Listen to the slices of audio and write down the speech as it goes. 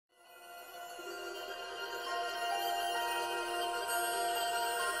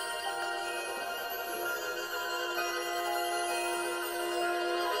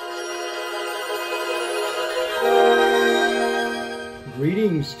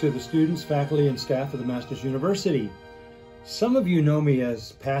Greetings to the students, faculty, and staff of the Masters University. Some of you know me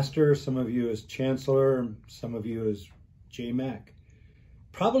as pastor, some of you as chancellor, some of you as JMac.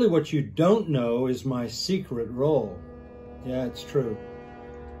 Probably what you don't know is my secret role. Yeah, it's true.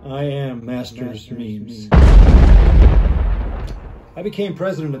 I am Masters Memes. I became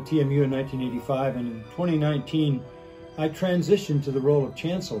president of TMU in 1985, and in 2019, I transitioned to the role of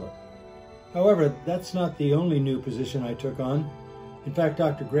chancellor. However, that's not the only new position I took on. In fact,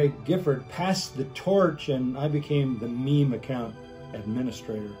 Dr. Greg Gifford passed the torch and I became the meme account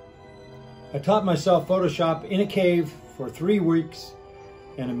administrator. I taught myself Photoshop in a cave for 3 weeks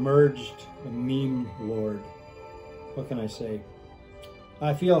and emerged a meme lord. What can I say?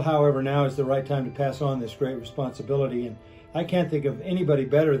 I feel, however, now is the right time to pass on this great responsibility, and I can't think of anybody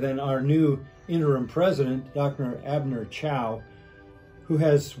better than our new interim president, Dr. Abner Chow, who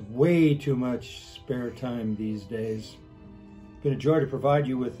has way too much spare time these days. It's been a joy to provide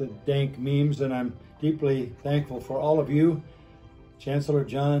you with the dank memes, and I'm deeply thankful for all of you. Chancellor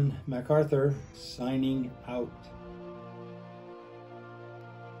John MacArthur signing out.